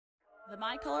The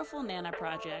My Colorful Nana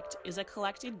Project is a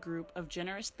collected group of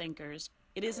generous thinkers.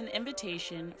 It is an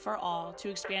invitation for all to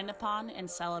expand upon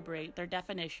and celebrate their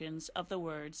definitions of the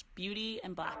words beauty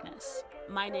and blackness.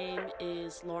 My name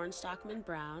is Lauren Stockman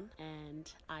Brown, and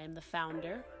I am the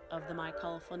founder of the My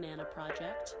Colorful Nana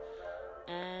Project.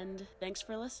 And thanks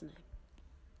for listening.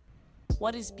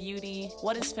 What is beauty?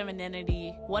 What is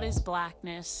femininity? What is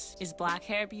blackness? Is black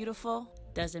hair beautiful?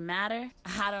 Does it matter?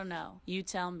 I don't know. You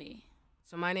tell me.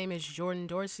 So my name is Jordan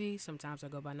Dorsey. Sometimes I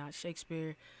go by Not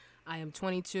Shakespeare. I am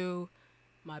 22.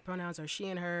 My pronouns are she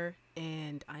and her,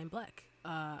 and I am black.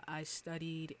 I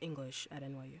studied English at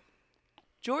NYU.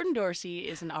 Jordan Dorsey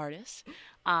is an artist.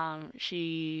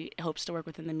 She hopes to work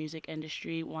within the music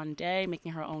industry one day,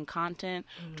 making her own content.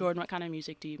 Jordan, what kind of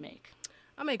music do you make?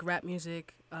 I make rap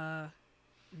music,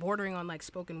 bordering on like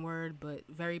spoken word, but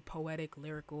very poetic,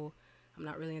 lyrical. I'm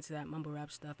not really into that mumble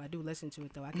rap stuff. I do listen to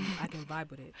it though. I can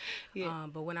vibe with it. Yeah.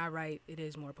 But when I write, it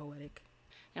is more poetic.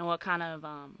 And what kind of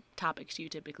topics do you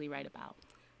typically write about?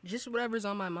 Just whatever's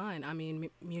on my mind. I mean,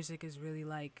 music is really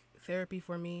like therapy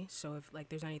for me. So if like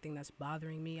there's anything that's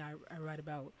bothering me, I write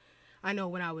about. I know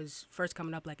when I was first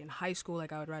coming up, like in high school,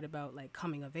 like I would write about like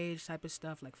coming of age type of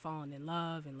stuff, like falling in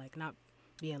love and like not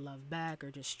being loved back, or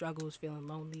just struggles, feeling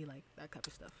lonely, like that type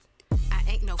of stuff.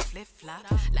 I ain't no flip-flop,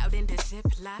 loud in the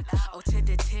ziplock, oh to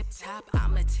the tip top,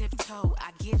 I'm a tiptoe,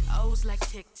 I get O's like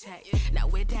tic-tac, now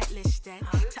where that list at,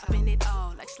 topping it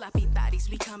all, like sloppy bodies,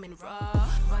 we coming raw,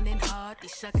 running hard,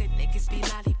 these sucker niggas be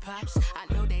lollipops,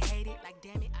 I know they hate it, like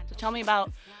damn it. So tell me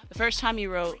about the first time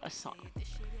you wrote a song.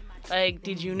 Like,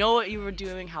 did you know what you were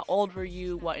doing? How old were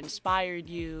you? What inspired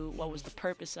you? What was the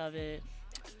purpose of it?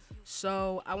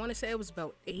 So I want to say it was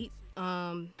about 8.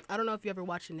 I don't know if you ever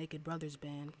watched the Naked Brothers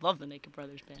band. Love the Naked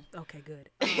Brothers band. Okay, good.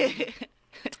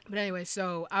 But anyway,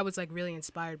 so I was like really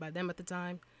inspired by them at the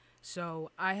time. So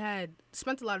I had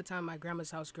spent a lot of time at my grandma's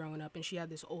house growing up, and she had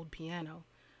this old piano.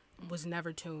 Was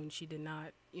never tuned. She did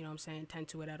not, you know what I'm saying, tend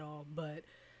to it at all. But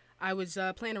I was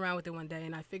playing around with it one day,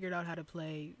 and I figured out how to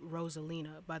play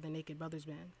Rosalina by the Naked Brothers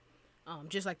band.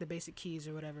 Just like the basic keys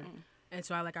or whatever. And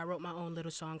so I wrote my own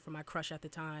little song for my crush at the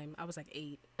time. I was like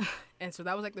 8. And so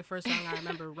that was like the first song I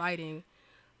remember writing.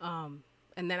 And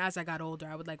then as I got older,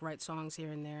 I would like write songs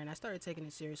here and there. And I started taking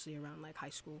it seriously around like high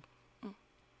school. And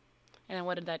then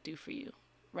what did that do for you?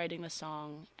 Writing the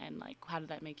song, and like how did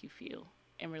that make you feel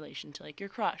in relation to like your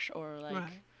crush, or like,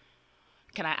 right.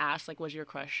 Can I ask, like, was your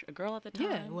crush a girl at the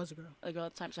time? Yeah, it was a girl. A girl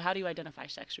at the time. So how do you identify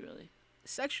sexually?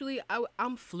 Sexually,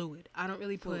 I'm fluid. I don't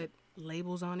really put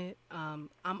labels on it. I'm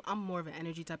more of an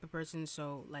energy type of person,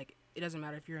 so like it doesn't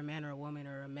matter if you're a man or a woman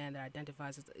or a man that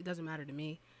identifies. It doesn't matter to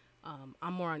me.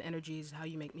 I'm more on energies, how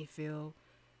you make me feel.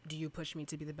 Do you push me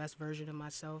to be the best version of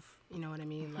myself? You know what I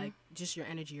mean? Like just your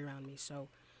energy around me. So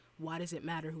why does it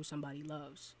matter who somebody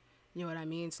loves? You know what I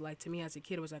mean? So like to me as a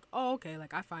kid, it was like, oh, okay,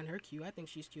 like I find her cute, I think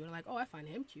she's cute. And like, oh, I find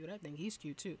him cute, I think he's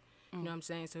cute too. You know what I'm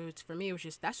saying? So it's, for me, it was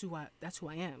just that's who I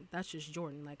am. That's just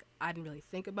Jordan. Like I didn't really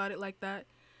think about it like that.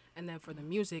 And then for the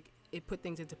music, it put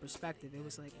things into perspective. It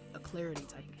was like a clarity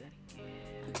type of thing.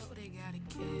 I know they gotta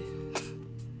give.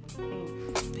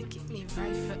 But get me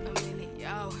right for a minute,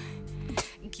 yo.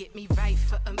 Get me right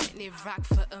for a minute, rock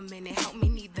for a minute. Help me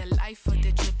need the life of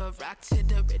the dribble, rock to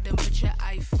the rhythm. Put your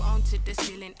iPhone to the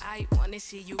ceiling. I wanna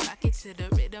see you rock it to the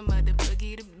rhythm of the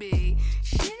boogie to beat.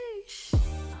 Sheesh.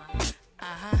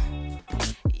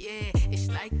 Yeah, it's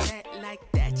like that,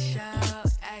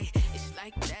 y'all. Ay, it's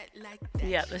like that.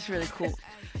 Yeah, that's really cool.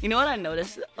 You know what I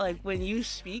noticed? Like when you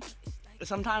speak,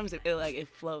 sometimes it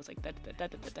flows like da da da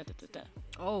da da da da da.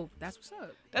 Oh, that's what's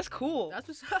up. That's cool. That's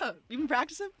what's up. You been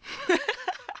practicing?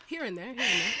 Here and there.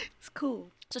 It's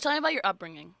cool. So tell me about your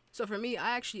upbringing. So for me,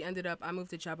 I moved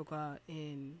to Chappaqua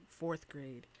in 4th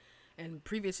grade. And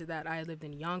previous to that, I had lived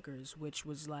in Yonkers, which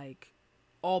was like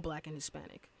all black and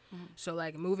Hispanic. So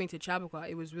like moving to Chappaqua,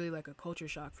 it was really like a culture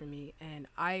shock for me. And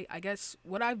I guess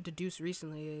what I've deduced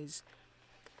recently is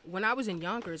when I was in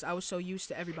Yonkers, I was so used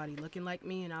to everybody looking like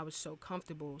me, and I was so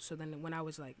comfortable. So then when I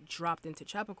was like dropped into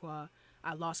Chappaqua,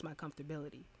 I lost my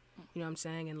comfortability. You know what I'm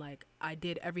saying? And like I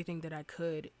did everything that I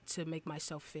could to make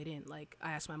myself fit in. Like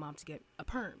I asked my mom to get a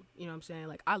perm. You know what I'm saying?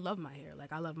 Like I love my hair.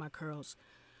 Like I love my curls.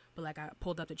 But like I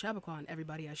pulled up to Chappaqua and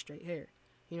everybody has straight hair.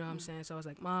 You know what I'm saying? So I was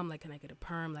like, Mom, like, can I get a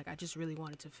perm? Like, I just really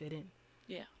wanted to fit in.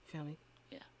 Yeah. You feel me?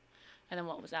 Yeah. And then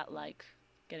what was that like,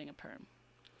 getting a perm?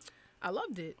 I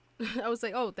loved it. I was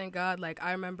like, oh, thank God. Like,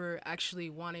 I remember actually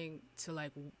wanting to,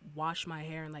 like, wash my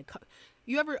hair and, like,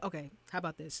 okay, how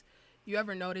about this? You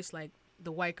ever notice, like,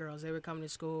 the white girls, they would come to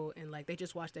school and, like, they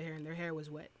just washed their hair and their hair was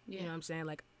wet. Yeah. You know what I'm saying?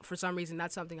 Like, for some reason,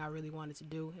 that's something I really wanted to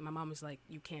do. And my mom was like,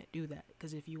 you can't do that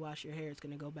because if you wash your hair, it's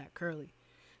going to go back curly.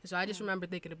 So I just remember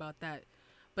thinking about that.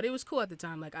 But it was cool at the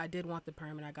time. Like, I did want the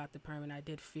perm, and I got the perm, and I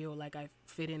did feel like I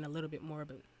fit in a little bit more,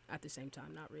 but at the same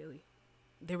time, not really.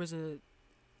 There was a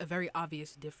very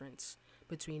obvious difference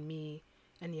between me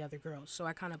and the other girls, so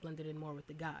I kind of blended in more with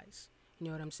the guys. You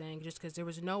know what I'm saying? Just because there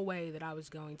was no way that I was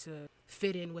going to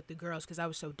fit in with the girls because I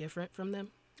was so different from them.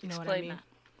 You know what I mean? That.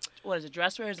 What is it?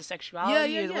 Dress wear? Is it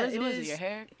sexuality? Yeah. What is it? Your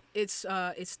hair? It's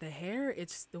the hair.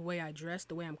 It's the way I dress,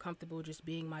 the way I'm comfortable just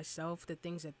being myself. The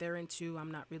things that they're into,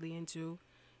 I'm not really into.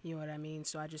 You know what I mean?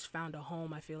 So I just found a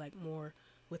home, I feel like, more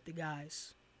with the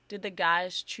guys. Did the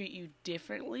guys treat you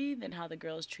differently than how the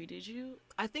girls treated you?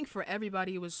 I think for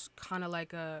everybody, it was kind of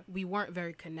like we weren't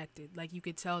very connected. Like, you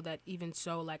could tell that even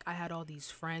so, like, I had all these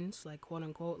friends, like, quote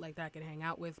unquote, like, that I could hang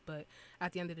out with. But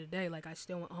at the end of the day, like, I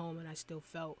still went home and I still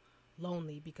felt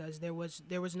lonely because there was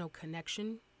no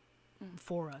connection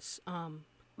for us.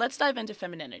 Let's dive into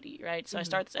femininity, right? So I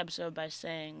start this episode by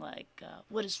saying, like,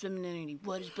 what is femininity?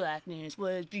 What is blackness?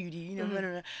 What is beauty? You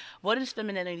know, What is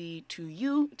femininity to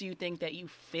you? Do you think that you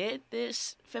fit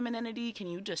this femininity? Can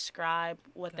you describe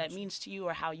what that means to you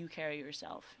or how you carry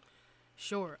yourself?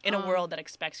 Sure. In a world that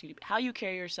expects you to be, how you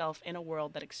carry yourself in a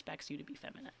world that expects you to be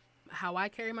feminine. How I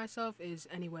carry myself is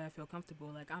any way I feel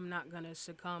comfortable. Like, I'm not going to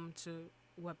succumb to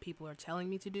what people are telling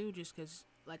me to do just because,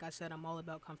 like I said, I'm all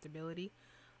about comfortability.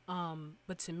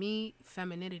 But to me,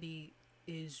 femininity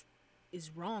is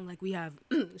wrong. Like, we have,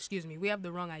 we have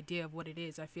the wrong idea of what it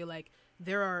is. I feel like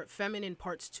there are feminine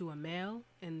parts to a male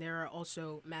and there are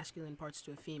also masculine parts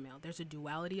to a female. There's a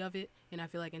duality of it. And I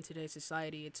feel like in today's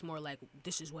society, it's more like,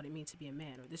 this is what it means to be a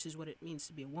man or this is what it means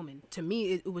to be a woman. To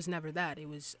me, it was never that. It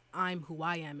was, I'm who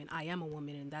I am and I am a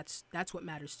woman. And that's what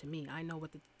matters to me. I know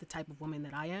what the type of woman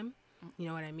that I am. You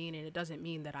know what I mean? And it doesn't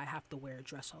mean that I have to wear a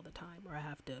dress all the time or I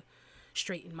have to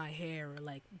straighten my hair or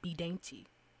like be dainty.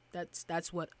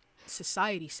 That's what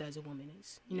society says a woman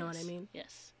is. You know what I mean?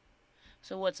 Yes.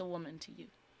 So what's a woman to you?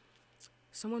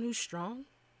 Someone who's strong.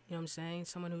 You know what I'm saying?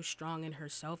 Someone who's strong in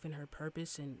herself and her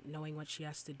purpose and knowing what she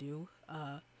has to do.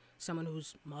 Someone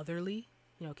who's motherly,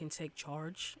 you know, can take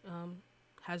charge,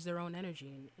 has their own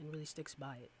energy and really sticks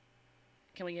by it.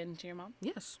 Can we get into your mom?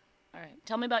 Yes. All right.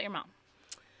 Tell me about your mom.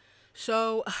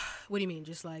 So, what do you mean?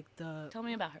 Just like Tell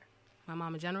me about her. My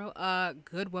mom in general?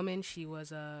 Good woman. She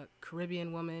was a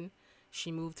Caribbean woman.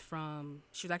 She was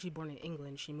actually born in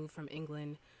England. She moved from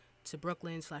England to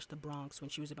Brooklyn / the Bronx when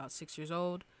she was about 6 years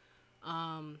old.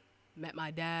 Met my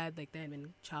dad, like they had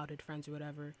been childhood friends or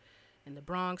whatever. In the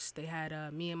Bronx, they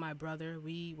had me and my brother.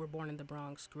 We were born in the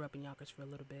Bronx, grew up in Yonkers for a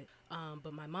little bit.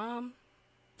 But my mom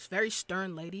was a very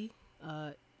stern lady,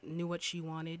 knew what she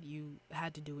wanted. You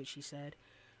had to do what she said.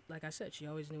 Like I said, she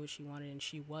always knew what she wanted, and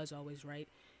she was always right.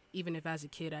 Even if as a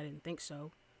kid I didn't think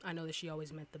so, I know that she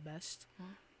always meant the best.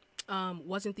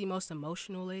 Wasn't the most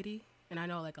emotional lady, and I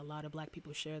know like a lot of black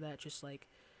people share that. Just like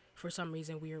for some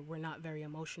reason we're not very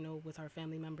emotional with our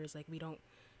family members. Like I don't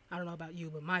know about you,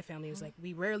 but my family was like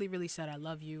we rarely really said I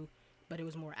love you, but it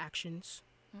was more actions.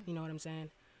 You know what I'm saying?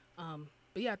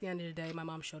 But yeah, at the end of the day, my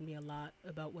mom showed me a lot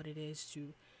about what it is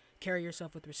to carry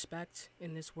yourself with respect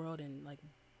in this world and like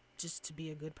just to be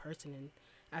a good person and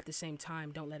at the same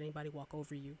time don't let anybody walk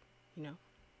over you, you know.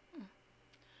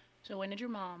 So when did your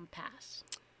mom pass?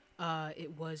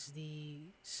 It was the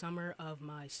summer of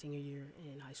my senior year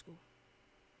in high school.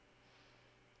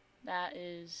 That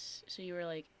is, so you were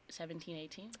like 17,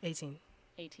 18?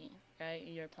 18, right?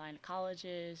 And you're applying to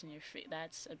colleges and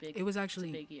that's a big, it was actually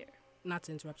a big year. Not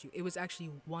to interrupt you, it was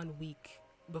actually 1 week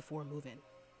before moving.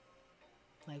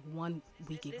 Like 1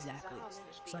 week exactly.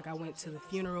 So like I went to the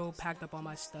funeral, packed up all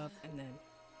my stuff, and then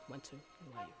went to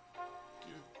NYU.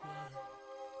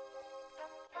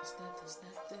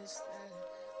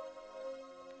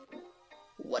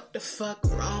 What the fuck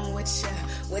wrong with ya?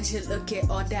 Would you look at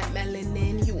all that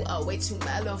melanin? You are way too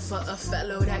mellow for a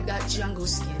fellow that got jungle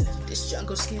skin. This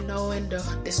jungle skin no window.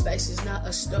 This face is not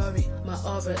a story. My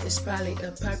aura is probably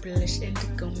a purplish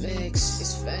indigo mix.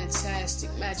 It's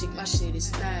fantastic magic. My shit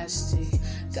is nasty.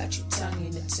 Got you tongue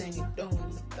in the thing you doing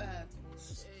the back.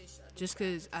 Just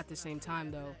because at the same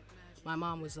time though, my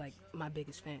mom was like my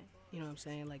biggest fan. You know what I'm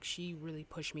saying? Like she really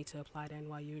pushed me to apply to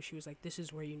NYU. She was like, this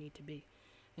is where you need to be.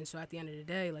 And so at the end of the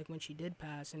day, like when she did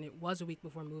pass, and it was a week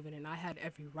before moving, and I had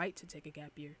every right to take a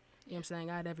gap year. You know what I'm saying?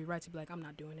 I had every right to be like, I'm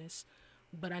not doing this.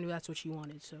 But I knew that's what she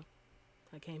wanted, so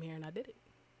I came here and I did it.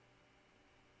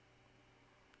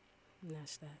 And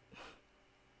that's that.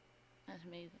 That's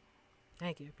amazing.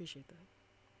 Thank you. I appreciate that.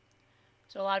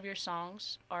 So a lot of your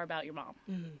songs are about your mom.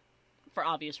 Mm-hmm. For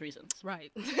obvious reasons.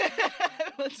 Right.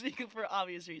 Let's speak for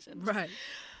obvious reasons. Right.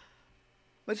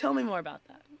 But tell me more about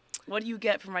that. What do you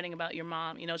get from writing about your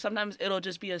mom? You know, sometimes it'll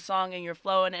just be a song and you're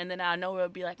flowing, and then I know it'll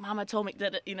be like, Mama told me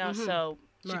that, you know, so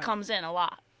she comes in a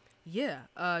lot. Yeah,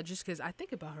 just because I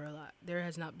think about her a lot. There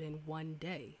has not been one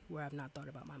day where I've not thought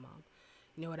about my mom.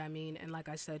 You know what I mean? And like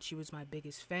I said, she was my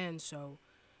biggest fan, so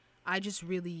I just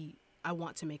really, I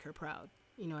want to make her proud.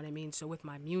 You know what I mean? So with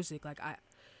my music, like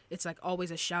it's like always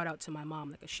a shout out to my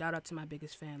mom, like a shout out to my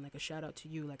biggest fan, like a shout out to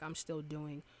you. Like I'm still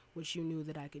doing what you knew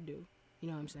that I could do. You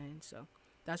know what I'm saying? So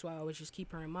that's why I always just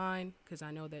keep her in mind, because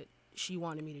I know that she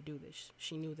wanted me to do this.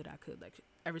 She knew that I could, like,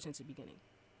 ever since the beginning.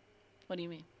 What do you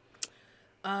mean?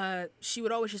 She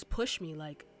would always just push me,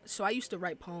 like, so I used to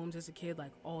write poems as a kid,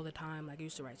 like, all the time. Like, I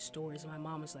used to write stories, and my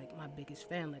mom was, like, my biggest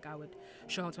fan. Like, I would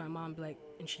show them to my mom and be like,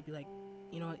 and she'd be like,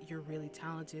 you know what, you're really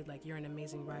talented, like, you're an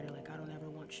amazing writer, like, I don't ever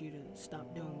want you to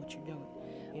stop doing what you're doing.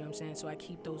 You know what I'm saying? So I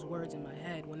keep those words in my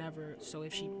head whenever, so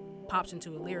if she pops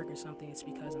into a lyric or something, it's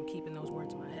because I'm keeping those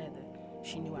words in my head that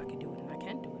she knew I could do it, and I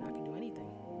can do it. I can do anything.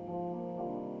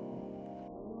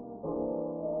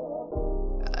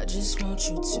 I just want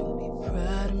you to be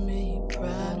proud of me,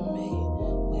 proud of me.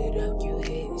 Without you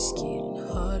here, it's getting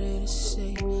harder to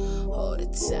say. All the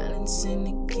talents and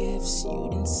the gifts you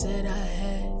done said I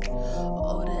had.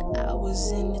 All the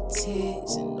hours and the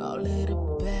tears and all of the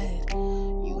bad.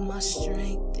 You my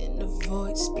strength and the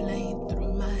voice playing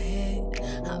through my head.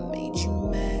 I made you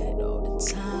mad all the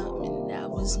time and that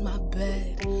was my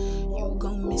bad. You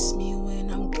gon' miss me when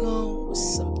I'm gone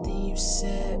was something you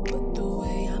said, but the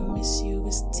way I miss you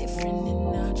is different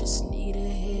and I just need to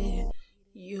hear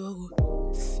you,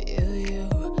 feel you.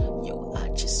 Yo, I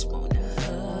just want a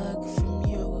hug from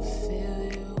you, feel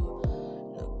you.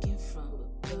 Looking from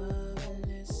above and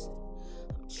listen,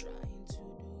 I'm trying to do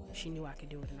it. She knew I could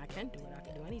do it, and I can do it. I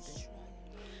can do anything.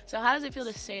 So how does it feel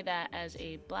to say that as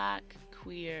a black,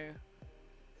 queer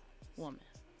woman?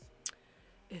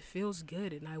 It feels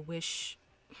good, and I wish,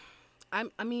 I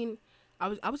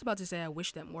was about to say I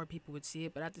wish that more people would see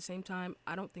it, but at the same time,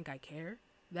 I don't think I care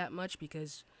that much,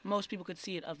 because Most people could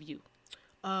see it of you.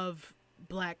 of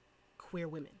black queer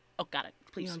women. Oh, got it.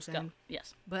 Please, You know what I'm go. saying?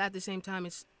 Yes. But at the same time,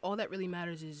 it's all that really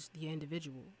matters is the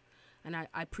individual. And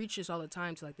I preach this all the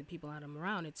time to, like, the people that I'm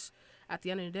around. It's, at the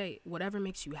end of the day, whatever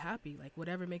makes you happy, like,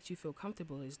 whatever makes you feel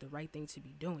comfortable is the right thing to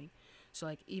be doing. So,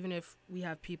 like, even if we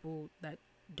have people that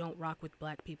don't rock with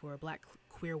black people or black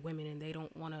queer women and they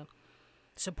don't want to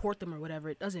support them or whatever,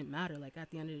 it doesn't matter. Like,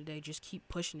 at the end of the day, just keep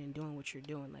pushing and doing what you're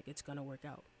doing. Like, it's going to work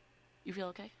out. You feel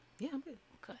okay? Yeah, I'm good.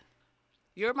 Okay.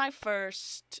 You're my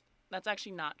first. That's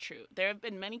actually not true. There have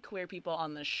been many queer people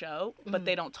on the show, but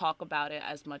they don't talk about it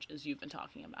as much as you've been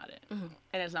talking about it.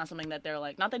 And it's not something that they're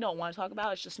like, not they don't want to talk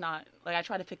about, it's just not, like, I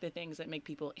try to pick the things that make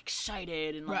people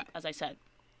excited. And, like, Right. as I said,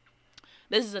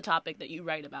 this is a topic that you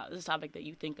write about. This is a topic that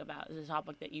you think about. This is a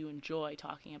topic that you enjoy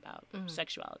talking about,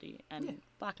 sexuality and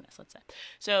blackness, let's say.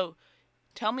 So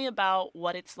tell me about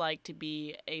what it's like to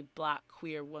be a black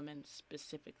queer woman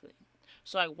specifically.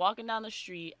 So, like, walking down the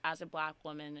street as a black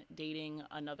woman dating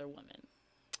another woman.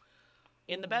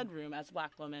 In the bedroom as a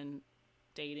black woman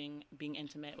dating, being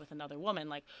intimate with another woman.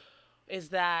 Like, is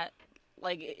that,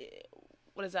 like,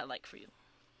 what is that like for you?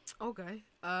 Okay.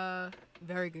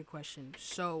 Very good question.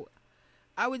 So,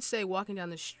 I would say walking down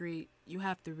the street, you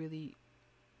have to really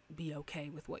be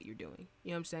okay with what you're doing. You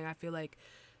know what I'm saying? I feel like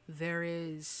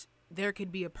there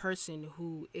could be a person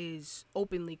who is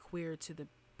openly queer to the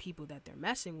people that they're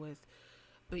messing with,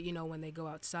 but, you know, when they go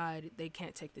outside, they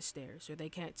can't take the stares, or they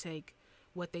can't take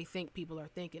what they think people are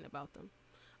thinking about them.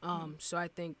 So I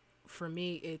think for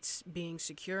me, it's being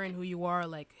secure in who you are.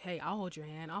 Like, hey, I'll hold your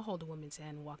hand. I'll hold a woman's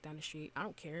hand and walk down the street. I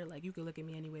don't care. Like, you can look at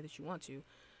me any way that you want to.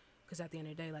 Because at the end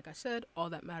of the day, like I said, all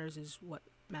that matters is what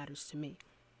matters to me.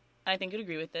 I think you'd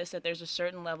agree with this, that there's a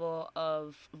certain level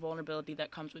of vulnerability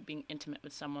that comes with being intimate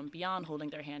with someone beyond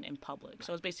holding their hand in public.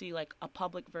 So it's basically like a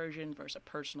public version versus a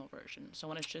personal version. So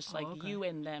when it's just like you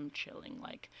and them chilling,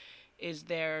 like, are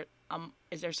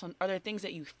there things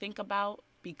that you think about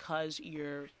because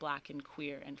you're black and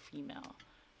queer and female?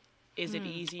 Is it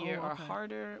easier or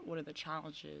harder? What are the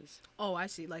challenges? Oh, I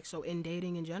see. Like, so in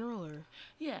dating in general, or?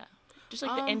 Yeah, just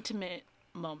like the intimate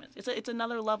moments. It's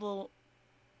another level.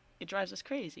 It drives us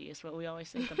crazy. It's what we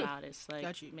always think about. It's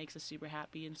like, it makes us super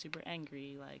happy and super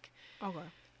angry. Like, okay.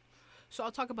 So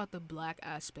I'll talk about the black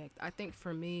aspect. I think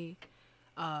for me,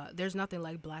 there's nothing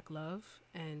like black love,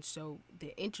 and so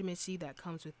the intimacy that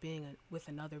comes with being with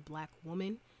another black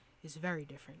woman is very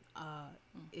different.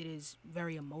 It is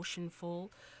very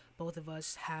emotionful. Both of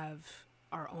us have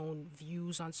our own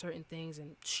views on certain things,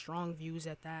 and strong views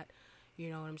at that.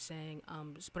 You know what I'm saying?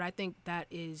 But I think that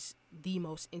is the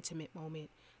most intimate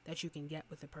moment that you can get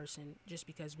with a person, just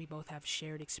because we both have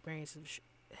shared experiences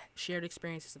shared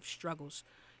experiences of struggles.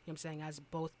 You know what I'm saying? As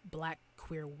both black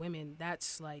queer women,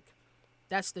 that's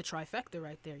the trifecta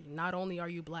right there. Not only are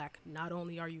you black, not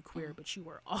only are you queer, but you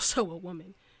are also a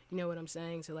woman. You know what I'm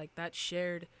saying? So like that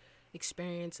shared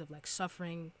experience of like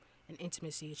suffering and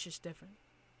intimacy, it's just different.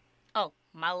 Oh,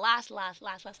 my last one.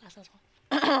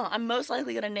 I'm most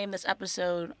likely going to name this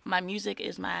episode My Music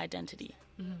is My Identity.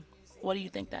 What do you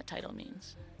think that title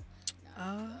means?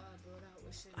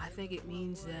 I think it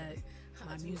means that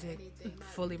my music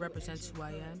fully represents who I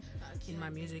am. In my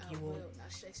music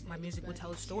will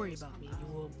tell a story about me. You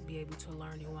will be able to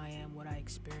learn who I am, what I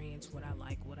experience, what I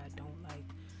like, what I don't like,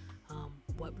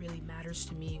 what really matters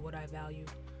to me, what I value.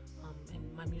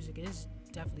 And my music is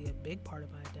definitely a big part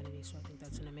of my identity, so I think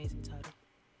that's an amazing title.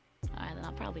 All right, then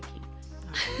I'll probably keep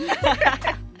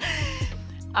it.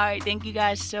 All right, thank you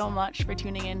guys so much for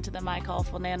tuning in to the My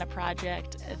Colorful Nana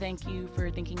Project. Thank you for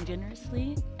thinking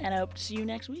generously, and I hope to see you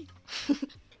next week.